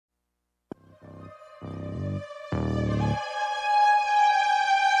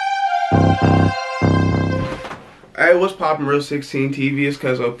Hey, what's poppin', Real 16 TV? It's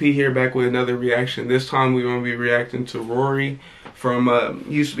Cuzzo P here, back with another reaction. This time we're going to be reacting to Rory from,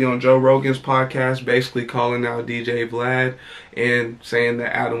 used to be on Joe Rogan's podcast, basically calling out DJ Vlad and saying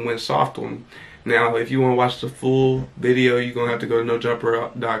that Adam went soft on him. Now, if you want to watch the full video, you're going to have to go to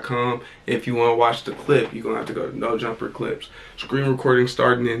nojumper.com. If you want to watch the clip, you're going to have to go to No Jumper Clips. Screen recording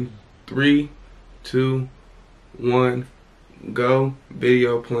starting in 3, 2, 1, go.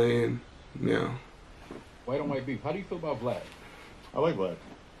 Video playing now. White on white beef. How do you feel about Vlad? I like Vlad.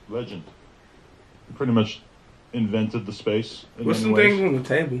 Legend. He pretty much invented the space. What's some things on the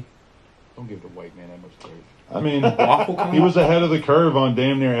table? Don't give the white man that much credit. I mean, he was ahead of the curve on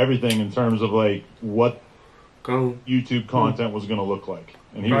damn near everything in terms of like what YouTube content was going to look like.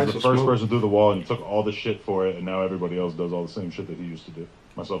 And he was the first person through the wall, and he took all the shit for it, and now everybody else does all the same shit that he used to do,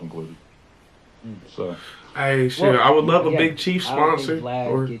 myself included. So, hey, shit, I would love a Big Chief sponsor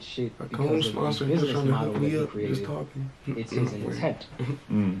or get shit a cone sponsor. Business model that he created. Just talking. It's his intent.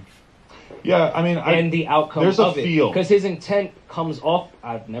 Yeah, I mean, and the outcome there's of a it, feel because his intent comes off.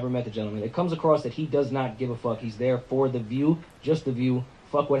 I've never met the gentleman. It comes across that he does not give a fuck. He's there for the view, just the view.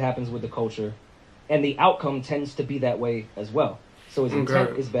 Fuck what happens with the culture, and the outcome tends to be that way as well. So his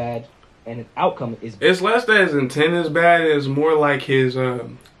intent is bad, and his outcome is bad. It's less that his intent is bad. It's more like his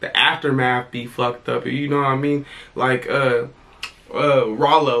the aftermath be fucked up. You know what I mean? Like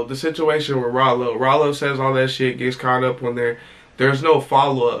Rollo, the situation with Rollo says all that shit, gets caught up when there's no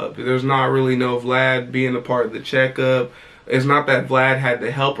follow-up. There's not really no Vlad being a part of the checkup. It's not that Vlad had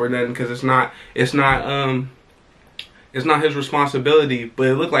to help or nothing, because it's not his responsibility, but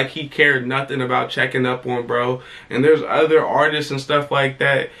it looked like he cared nothing about checking up on bro. And there's other artists and stuff like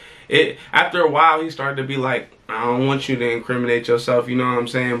that. After a while, he started to be like, I don't want you to incriminate yourself, you know what I'm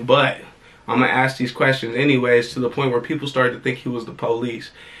saying? But I'm going to ask these questions anyways, to the point where people started to think he was the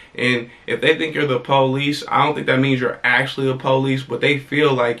police. And if they think you're the police, I don't think that means you're actually the police, but they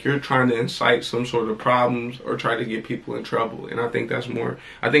feel like you're trying to incite some sort of problems or try to get people in trouble. And I think that's more,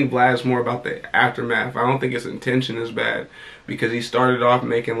 I think Vlad's more about the aftermath. I don't think his intention is bad, because he started off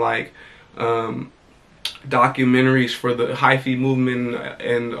making like documentaries for the hyphy movement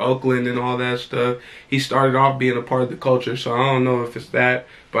in Oakland and all that stuff. He started off being a part of the culture, so I don't know if it's that,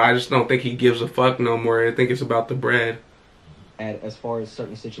 but I just don't think he gives a fuck no more. I think it's about the bread. As far as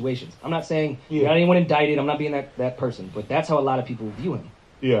certain situations, I'm not saying you're not anyone indicted. I'm not being that person, but that's how a lot of people view him.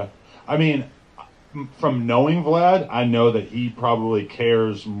 Yeah, I mean, from knowing Vlad, I know that he probably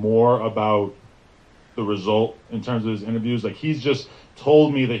cares more about the result in terms of his interviews. Like, he's just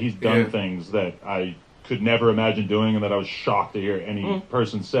told me that he's done things that I could never imagine doing, and that I was shocked to hear any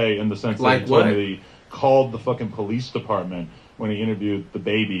person say, in the sense that he told me that he called the fucking police department when he interviewed the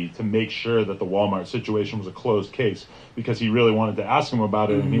baby to make sure that the Walmart situation was a closed case, because he really wanted to ask him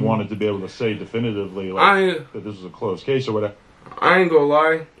about it, and he wanted to be able to say definitively like, that this was a closed case or whatever. I ain't gonna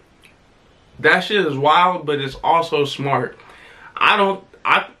lie, that shit is wild, but it's also smart. I don't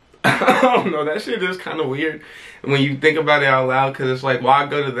know, that shit is kind of weird when you think about it out loud, because it's like, why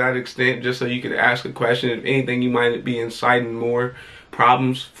go to that extent just so you could ask a question? If anything, you might be inciting more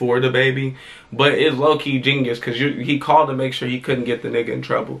problems for the baby. But it's low-key genius, because he called to make sure he couldn't get the nigga in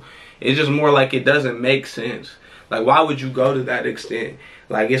trouble. It's just more like, it doesn't make sense. Like, why would you go to that extent?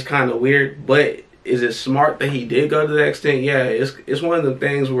 Like, it's kind of weird, but is it smart that he did go to that extent? Yeah, it's one of the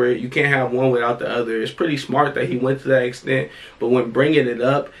things where you can't have one without the other. It's pretty smart that he went to that extent, but when bringing it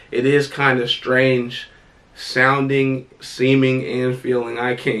up, it is kind of strange sounding, seeming, and feeling.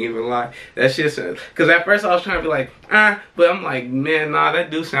 I can't even lie. That's just, because at first I was trying to be like, but I'm like, man, nah,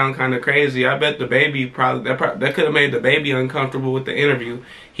 that do sound kind of crazy. I bet the baby that could have made the baby uncomfortable with the interview.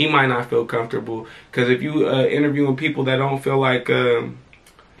 He might not feel comfortable, because if you interviewing people that don't feel like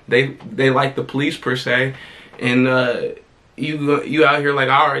they like the police per se, and you out here like,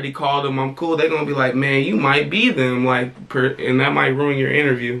 I already called them, I'm cool, they're gonna be like, man, you might be them, like, and that might ruin your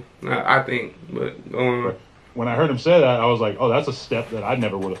interview, I think. But going on. When I heard him say that, I was like, oh, that's a step that I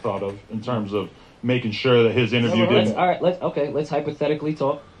never would have thought of, in terms of making sure that his interview didn't. All right, let's hypothetically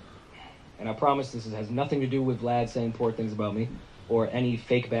talk. And I promise this has nothing to do with Vlad saying poor things about me, or any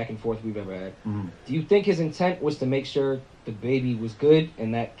fake back and forth we've ever had. Do you think his intent was to make sure the baby was good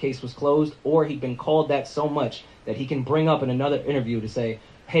and that case was closed, or he'd been called that so much that he can bring up in another interview to say,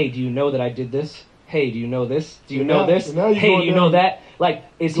 hey, do you know that I did this? Hey, do you know this? Do you know this? Hey, do you know that? Like,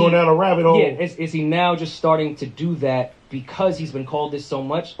 is he going down a rabbit hole? Yeah, is he now just starting to do that because he's been called this so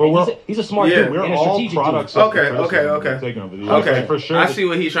much? He's a smart dude. We're and a all strategic products. dude. Okay. For sure. I see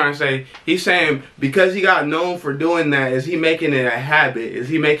what he's trying to say. He's saying because he got known for doing that, is he making it a habit? Is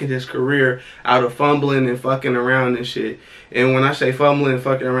he making his career out of fumbling and fucking around and shit? And when I say fumbling and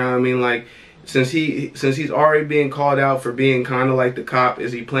fucking around, I mean like since he's already being called out for being kind of like the cop,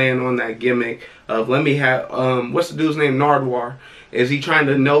 is he playing on that gimmick of let me have what's the dude's name, Nardwar? Is he trying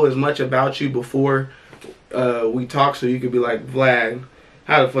to know as much about you before we talk so you could be like, Vlad,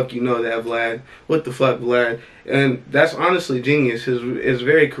 how the fuck you know that, Vlad? What the fuck, Vlad? And that's honestly genius. It's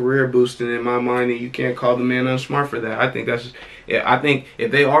very career boosting in my mind, and you can't call the man unsmart for that. I think that's, yeah, I think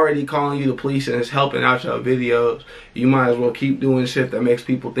if they already calling you the police and it's helping out your videos, you might as well keep doing shit that makes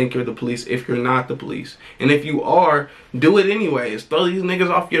people think you're the police if you're not the police. And if you are, do it anyways. Throw these niggas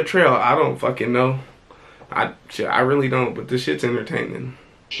off your trail. I don't fucking know. I really don't, but this shit's entertaining.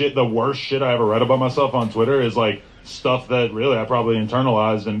 The worst shit I ever read about myself on Twitter is like stuff that really I probably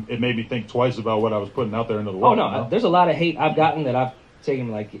internalized, and it made me think twice about what I was putting out there into the world. Oh no, there's a lot of hate I've gotten that I've taken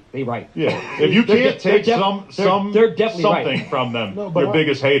like they right. Yeah, if you can't take they're definitely something right. from them, your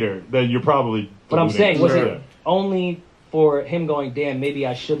biggest hater, then you're probably. But I'm saying, was yeah. it only for him going, damn, maybe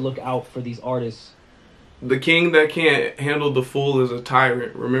I should look out for these artists? The king that can't handle the fool is a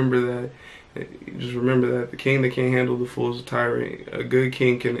tyrant. Remember that. Just remember that the king that can't handle the fool is a tyrant. A good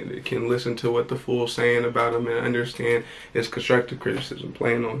king can listen to what the fool's saying about him and understand his constructive criticism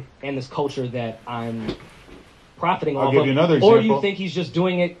playing on. And this culture that I'm profiting I'll off give of. you another example. Or you think he's just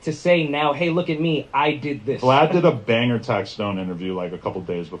doing it to say now, hey, look at me, I did this. Vlad did a banger Tax Stone interview like a couple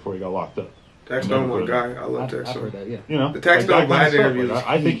days before he got locked up. Tax Stone, my guy. I love Tax I've heard Stone. that, yeah. You know, The Tax Stone Vlad interview.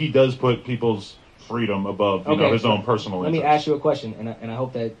 I think he does put people's freedom above you know, his own personal Let me interests. ask you a question, and I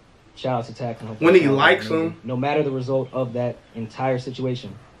hope that shout out to Tax. When he likes him, no matter the result of that entire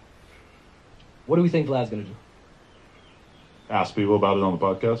situation, what do we think Vlad's gonna do? Ask people about it on the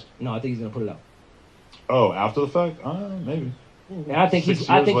podcast. No, I think he's gonna put it out. Oh, after the fact? Maybe. And I think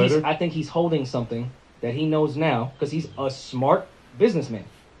I think he's holding something that he knows now because he's a smart businessman.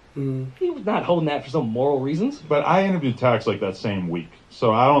 He was not holding that for some moral reasons. But I interviewed Tax like that same week,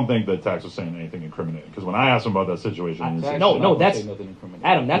 so I don't think that Tax was saying anything incriminating. Because when I asked him about that situation, that's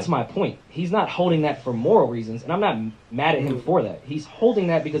Adam. That's my point. He's not holding that for moral reasons, and I'm not mad at him for that. He's holding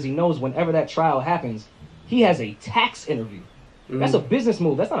that because he knows whenever that trial happens, he has a tax interview. That's a business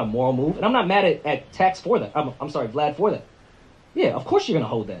move. That's not a moral move, and I'm not mad at Tax for that. I'm sorry, Vlad for that. Yeah, of course you're gonna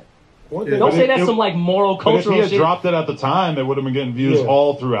hold that. Don't say that's some like moral cultural shit. If he had shit. dropped it at the time, it would have been getting views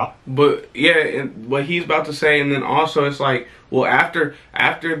all throughout. But yeah, and what he's about to say, and then also it's like, well, after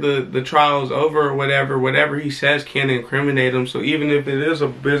the trial is over or whatever he says can incriminate him. So even if it is a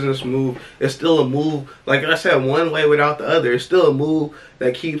business move, it's still a move. Like I said, one way without the other. It's still a move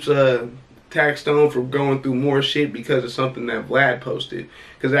that keeps Tax Stone from going through more shit because of something that Vlad posted.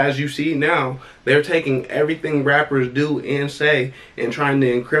 Because as you see now, they're taking everything rappers do and say and trying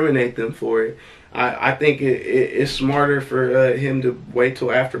to incriminate them for it. I think it's smarter for him to wait till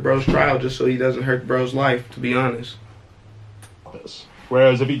after bro's trial just so he doesn't hurt bro's life, to be honest.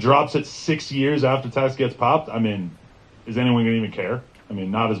 Whereas if he drops it 6 years after Tax gets popped, I mean, is anyone going to even care? I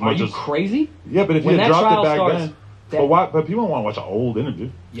mean, not as much as... Are you crazy? Yeah, but if he had dropped it back then... But people want to watch an old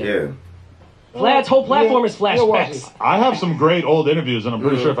interview. Yeah. Vlad's whole platform is flashbacks. I have some great old interviews, and I'm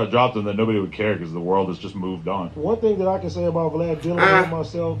pretty sure if I dropped them, then nobody would care because the world has just moved on. One thing that I can say about Vlad dealing with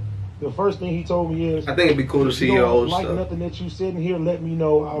myself, the first thing he told me is, I think it'd be cool to see your old stuff. Nothing that you sitting here, let me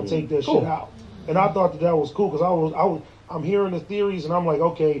know. I'll take that shit out. And I thought that was cool because I'm hearing the theories, and I'm like,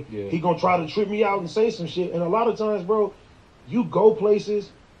 okay, he gonna try to trip me out and say some shit. And a lot of times, bro, you go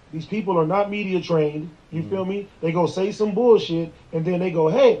places. These people are not media trained. You feel me? They go say some bullshit, and then they go,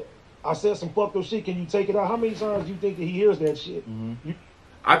 hey, I said some fucked up shit. Can you take it out? How many times do you think that he hears that shit?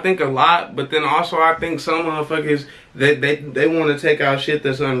 I think a lot, but then also I think some motherfuckers they want to take out shit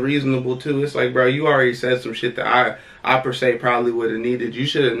that's unreasonable too. It's like, bro, you already said some shit that I per se probably would have needed. You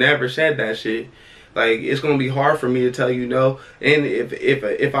should have never said that shit. Like, it's gonna be hard for me to tell you no. And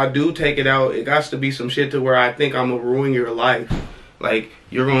if I do take it out, it got to be some shit to where I think I'm gonna ruin your life. Like,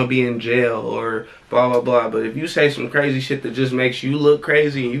 you're gonna be in jail or blah blah blah. But if you say some crazy shit that just makes you look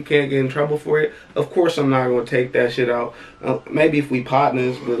crazy and you can't get in trouble for it, of course I'm not gonna take that shit out. Maybe if we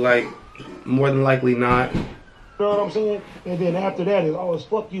partners, but like more than likely not. You know what I'm saying? And then after that, it's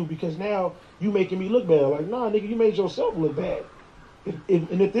fuck you because now you making me look bad. Like, nah, nigga, you made yourself look bad.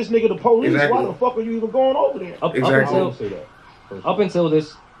 If this nigga the police, why the fuck are you even going over there? Up until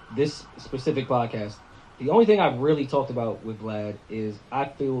this specific podcast, the only thing I've really talked about with Vlad is I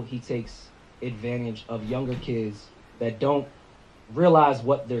feel he takes advantage of younger kids that don't realize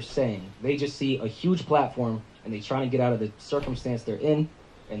what they're saying. They just see a huge platform and they try to get out of the circumstance they're in,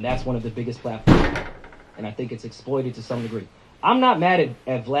 and that's one of the biggest platforms. And I think it's exploited to some degree. I'm not mad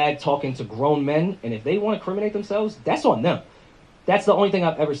at Vlad talking to grown men, and if they want to incriminate themselves, that's on them. That's the only thing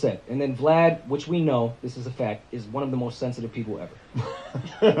I've ever said. And then Vlad, which we know, this is a fact, is one of the most sensitive people ever.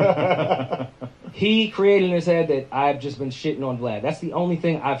 He created in his head that I've just been shitting on Vlad. That's the only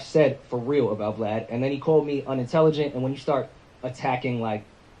thing I've said for real about Vlad. And then he called me unintelligent. And when you start attacking, like,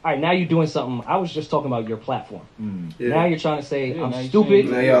 all right, now you're doing something. I was just talking about your platform. Yeah. Now you're trying to say Yeah, I'm now stupid.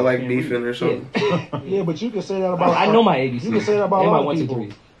 Now y'all like beefing or something. Yeah, but you can say that about. I know my ABC. You can say that about and a my lot of ones and people.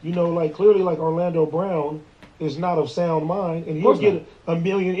 threes. You know, like clearly, like Orlando Brown is not of sound mind, and he'll get a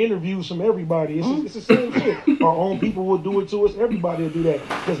million interviews from everybody. It's the same shit. Our own people will do it to us. Everybody will do that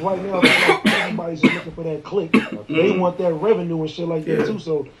because right now, like, everybody's just looking for that click. They want that revenue and shit like that too.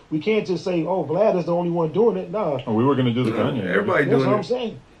 So we can't just say, "Oh, Vlad is the only one doing it." Nah, Oh, we were gonna do the Kanye. Everybody that's doing what I'm it.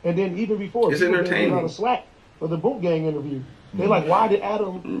 saying. And then even before, It's people get entertaining. a lot of slack for the Boot Gang interview. They like, why did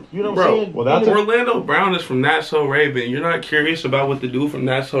Adam? You know what Bro, I'm saying? well, that's Orlando Brown is from That's So Raven. You're not curious about what the dude from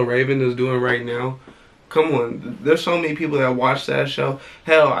That's So Raven is doing right now? Come on. There's so many people that watch that show.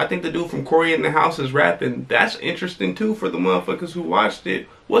 Hell, I think the dude from Corey in the House is rapping. That's interesting too for the motherfuckers who watched it.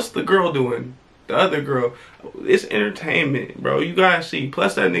 What's the girl doing? The other girl. It's entertainment, bro. You gotta see.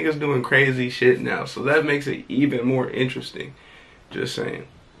 Plus that nigga's doing crazy shit now. So that makes it even more interesting. Just saying.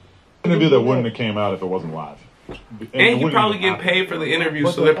 interview that wouldn't have came out if it wasn't live. And he probably getting paid for the interview,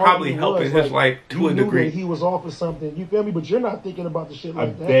 so they're probably helping his life to a degree. He was off of something, you feel me? But you're not thinking about the shit I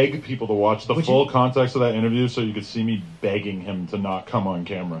like that. beg people to watch the full context of that interview so you could see me begging him to not come on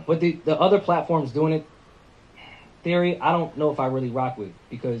camera. But the other platforms doing it, Theory, I don't know if I really rock with.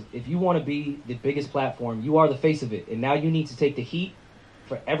 Because if you want to be the biggest platform, you are the face of it. And now you need to take the heat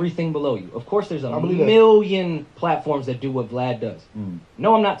for everything below you. Of course, there's a million platforms that do what Vlad does.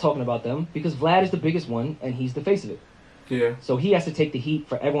 No, I'm not talking about them because Vlad is the biggest one and he's the face of it. Yeah. So he has to take the heat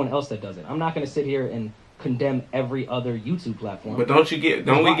for everyone else that does it. I'm not going to sit here and condemn every other YouTube platform. But don't we get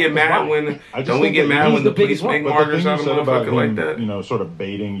mad when the police make But martyrs out of about motherfuckers him, like that? you know, sort of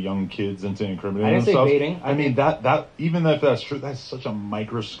baiting young kids into incriminating I didn't say themselves. baiting. I mean, that even if that's true, that's such a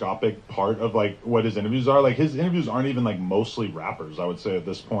microscopic part of like what his interviews are. Like his interviews aren't even like mostly rappers. I would say at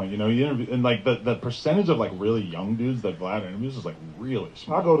this point, you know, and like the percentage of like really young dudes that Vlad interviews is like really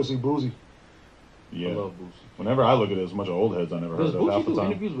small. I go to see Boozy. Yeah. I love Boosie. Whenever I look at it, it's a bunch of old heads I never Does heard of half Boosie the do time.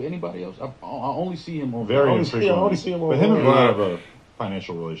 interviews with anybody else? I only see him on Very I infrequent. only see him on But him and Rory. Vlad have a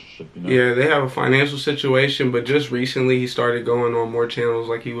financial relationship, you know. Yeah, they have a financial situation, but just recently he started going on more channels.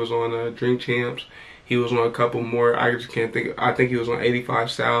 Like he was on Drink Champs, he was on a couple more. I just can't think. I think he was on 85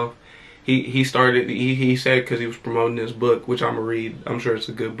 South. He started. He said because he was promoting his book, which I'm gonna read. I'm sure it's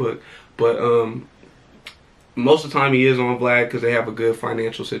a good book, but most of the time he is on Vlad because they have a good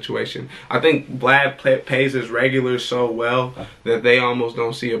financial situation. I think Vlad pays his regulars so well that they almost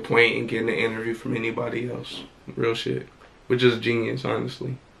don't see a point in getting an interview from anybody else. Real shit. Which is genius,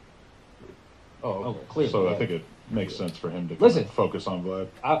 honestly. Oh, okay. Clearly. So I think it makes sense for him to Listen. focus on Vlad.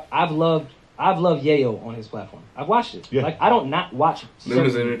 I've loved Yayo on his platform. I've watched it. Yeah. Like I don't not watch Them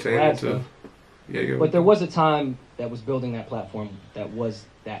is certain entertaining Vlad too. stuff. Yeah, But there was a time that was building that platform that was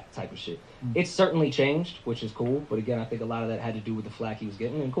that type of shit. It's certainly changed, which is cool. But again, I think a lot of that had to do with the flack he was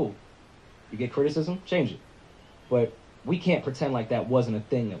getting, and cool. You get criticism, change it. But we can't pretend like that wasn't a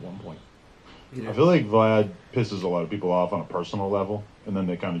thing at one point. I feel like Vlad pisses a lot of people off on a personal level, and then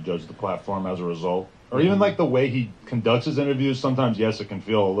they kind of judge the platform as a result. Or even like the way he conducts his interviews. Sometimes, yes, it can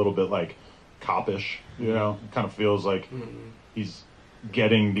feel a little bit like coppish. You know, it kind of feels like he's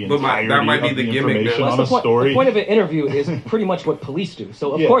getting the But entirety that might be of the the gimmick information now. on That's a story. The point of an interview is pretty much what police do.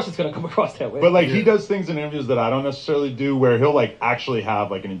 So of Yeah. course it's going to come across that way. But like he does things in interviews that I don't necessarily do, where he'll like actually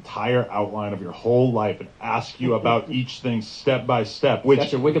have like an entire outline of your whole life and ask you about each thing step by step. Which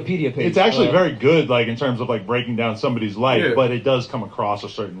that's your Wikipedia page. it's actually very good, like in terms of like breaking down somebody's life, Yeah. but it does come across a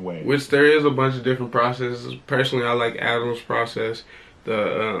certain way. Which there is a bunch of different processes. Personally, I like Adam's process.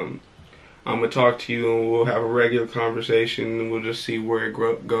 I'm gonna talk to you and we'll have a regular conversation and we'll just see where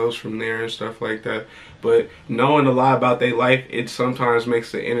it goes from there and stuff like that. But knowing a lot about their life, it sometimes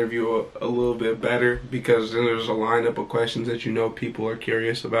makes the interview a little bit better because then there's a lineup of questions that you know people are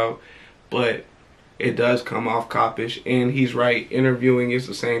curious about. But it does come off coppish, and he's right. Interviewing is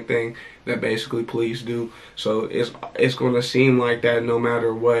the same thing that basically police do. So it's going to seem like that no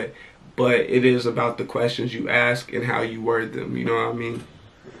matter what. But it is about the questions you ask and how you word them. You know what I mean?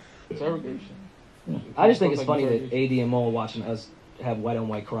 Interrogation. I just think it's funny that AD and Mo watching us have white on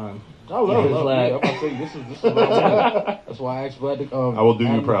white crime. I love it. Vlad. Yeah, I'm about to say, this is what I wanted. That's why I asked Vlad to, I will do you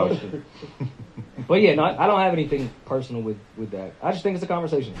Adam proud. the question. But yeah, no, I don't have anything personal with that. I just think it's a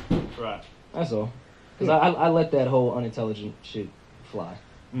conversation. Right. That's all. Because I let that whole unintelligent shit fly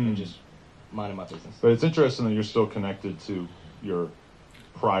and just minding my business. But it's interesting that you're still connected to your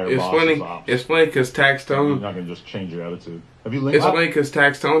prior It's boss's funny. ops. It's funny because Tax You're Stone. not gonna just change your attitude. Have you linked? It's funny because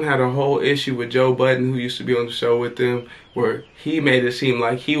Tax Stone had a whole issue with Joe Budden, who used to be on the show with them, where he made it seem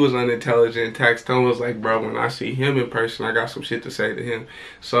like he was unintelligent. Tax Stone was like, "Bro, when I see him in person, I got some shit to say to him."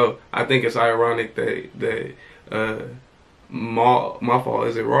 So I think it's ironic that my fault,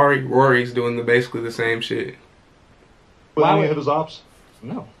 is it Rory? Rory's doing basically the same shit. With Why any would- of his ops?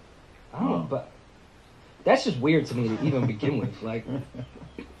 No, I don't. Oh. But that's just weird to me to even begin with. Like,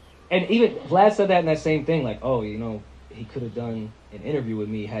 and even Vlad said that in that same thing. Like, oh, you know, he could have done an interview with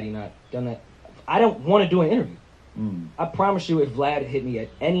me had he not done that. I don't want to do an interview. I promise you, if Vlad hit me at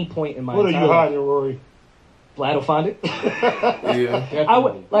any point in my What are you entire life, hiding, Rory? Vlad will find it. Yeah. I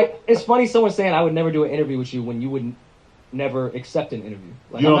would like. It's funny someone saying I would never do an interview with you when you would never accept an interview.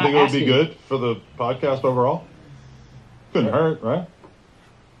 Like, You I'm don't not think it would be asking- good for the podcast overall? Couldn't hurt, right?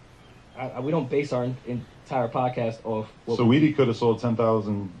 We don't base our entire podcast off. What So Weedy could have sold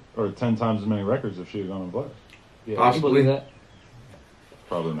 10,000 or 10 times as many records if she had gone on Vlad. you Possibly. believe that?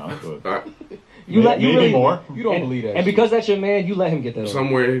 Probably not, but You maybe really more. You don't and, believe that And shit. because that's your man, you let him get that. Over.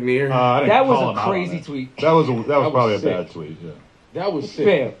 Somewhere near. I didn't That call was him a out on crazy that. tweet. That was probably a sick. bad tweet. Yeah, That was sick.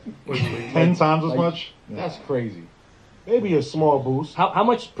 Fair. 10 times as Like, much. That's crazy. Maybe a small boost. How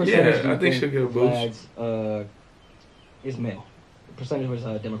much percentage Yeah, do you I think she'll get a boost. Vlad's, is male? Percentage of his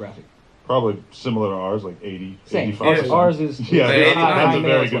demographic. Probably similar to ours, like 80, Same. 85. Ours is Yeah, Say that's, 89. that's a male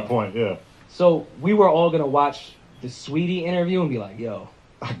very as good well. point. Yeah, So we were all gonna watch the Sweetie interview and be like, "Yo,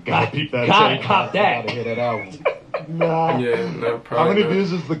 I gotta peep that gotta tape. cop I gotta that." hear that album. Nah. Yeah, no, How probably many not.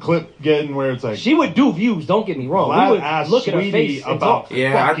 views is the clip getting where it's like, She would do views. Don't get me wrong. Vlad We would asked look at her Sweetie face and about talk.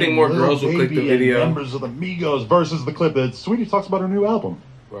 Yeah, I think more fucking girls will Lil click the Baby and video. members of the Migos versus the clip that Sweetie talks about her new album.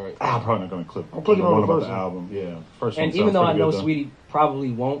 Right. I'm probably not gonna clip. I'm clicking the on one the about first the one. album. Yeah, first one. And even sounds though I pretty know good, though. Sweetie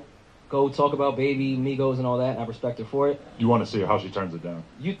probably won't go talk about Baby, Migos, and all that, and I respect her for it. You want to see how she turns it down.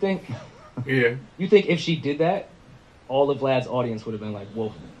 You think Yeah. if she did that, all of Vlad's audience would have been like,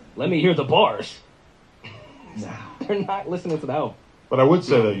 "Well, let me hear the bars." They're not listening to the album. But I would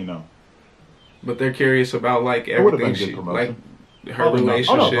say that, you know, But they're curious about like it would have everything been good she like promotion. her Probably not the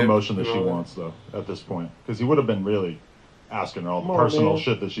relationship. promotion that and she all wants, though, at this point. Because he would have been really asking her all the Come on, personal man.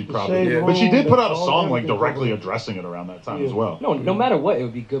 shit that she The probably... shade Yeah. But she did put out a room, song, like, everything directly covered. addressing it around that time Yeah. as well. No matter what, it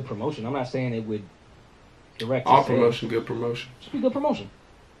would be good promotion. I'm not saying it would direct. All to say- promotion, good promotion. Just be good promotion.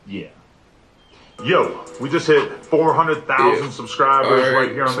 Yeah. Yo, we just hit 400,000 Yeah. subscribers All right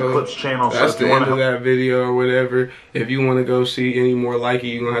here on the so Clips channel. That's if the you end wanna of that video or whatever. If you want to go see any more like it,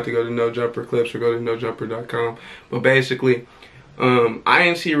 you're going to have to go to No Jumper Clips or go to nojumper.com. But basically, I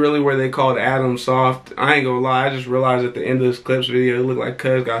didn't see really where they called Adam soft. I ain't going to lie. I just realized at the end of this Clips video, it looked like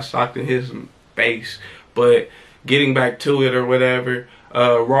Cuz got socked in his face. But getting back to it or whatever,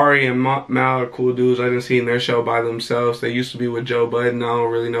 Rory and Mal are cool dudes. I didn't see in their show by themselves. They used to be with Joe Budden. I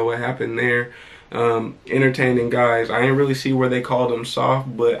don't really know what happened there. Entertaining guys. I didn't really see where they called him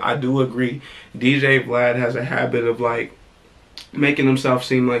soft, but I do agree. DJ Vlad has a habit of like making himself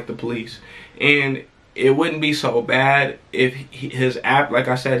seem like the police, and it wouldn't be so bad if his like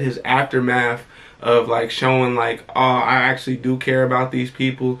I said, his aftermath of like showing like, oh, I actually do care about these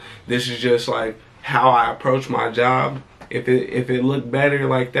people. This is just like how I approach my job. If it looked better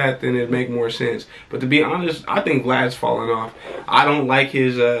like that, then it'd make more sense. But to be honest, I think Vlad's falling off. I don't like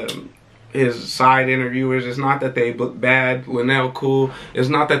his side interviewers. It's not that they bad. Linnell cool. It's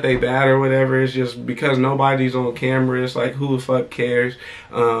not that they bad or whatever. It's just because nobody's on camera. It's like, who the fuck cares?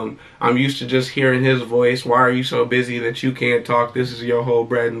 I'm used to just hearing his voice. Why are you so busy that you can't talk? This is your whole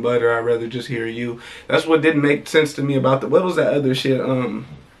bread and butter. I'd rather just hear you. That's what didn't make sense to me about what was that other shit?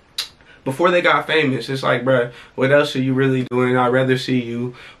 Before they got famous, it's like, bruh, what else are you really doing? I'd rather see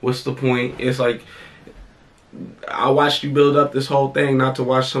you. What's the point? It's like, I watched you build up this whole thing not to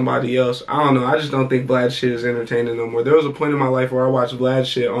watch somebody else. I don't know. I just don't think Vlad shit is entertaining no more. There was a point in my life where I watched Vlad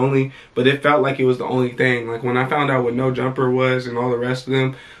shit only, but it felt like it was the only thing. Like when I found out what No Jumper was and all the rest of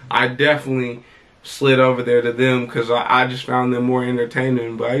them, I definitely slid over there to them because I just found them more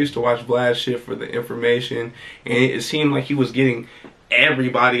entertaining. But I used to watch Vlad shit for the information, and it seemed like he was getting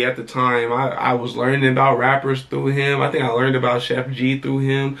everybody at the time. I was learning about rappers through him. I think I learned about Chef G through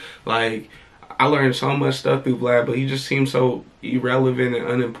him. Like, I learned so much stuff through Vlad, but he just seems so irrelevant and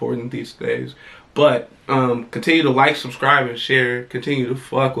unimportant these days. But continue to like, subscribe, and share. Continue to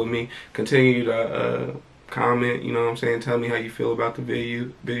fuck with me. Continue to comment, you know what I'm saying? Tell me how you feel about the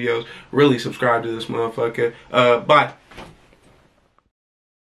videos. Really subscribe to this motherfucker. Bye.